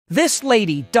This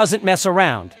lady doesn't mess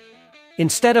around.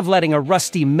 Instead of letting a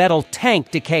rusty metal tank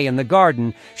decay in the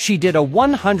garden, she did a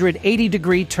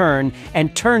 180-degree turn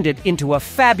and turned it into a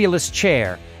fabulous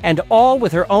chair, and all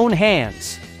with her own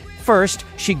hands. First,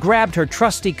 she grabbed her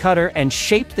trusty cutter and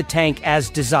shaped the tank as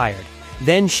desired.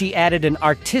 Then she added an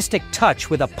artistic touch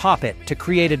with a poppet to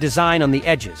create a design on the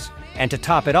edges. And to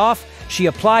top it off, she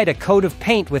applied a coat of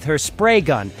paint with her spray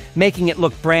gun, making it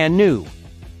look brand new.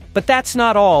 But that's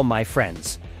not all, my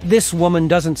friends. This woman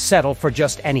doesn't settle for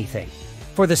just anything.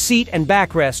 For the seat and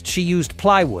backrest, she used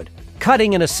plywood,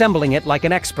 cutting and assembling it like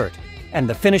an expert. And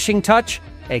the finishing touch?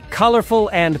 A colorful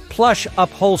and plush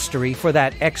upholstery for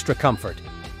that extra comfort.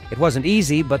 It wasn't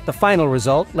easy, but the final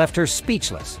result left her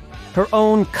speechless. Her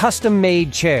own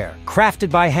custom-made chair,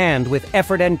 crafted by hand with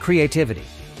effort and creativity.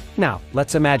 Now,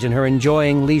 let's imagine her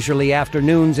enjoying leisurely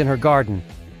afternoons in her garden,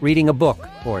 reading a book,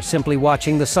 or simply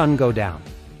watching the sun go down.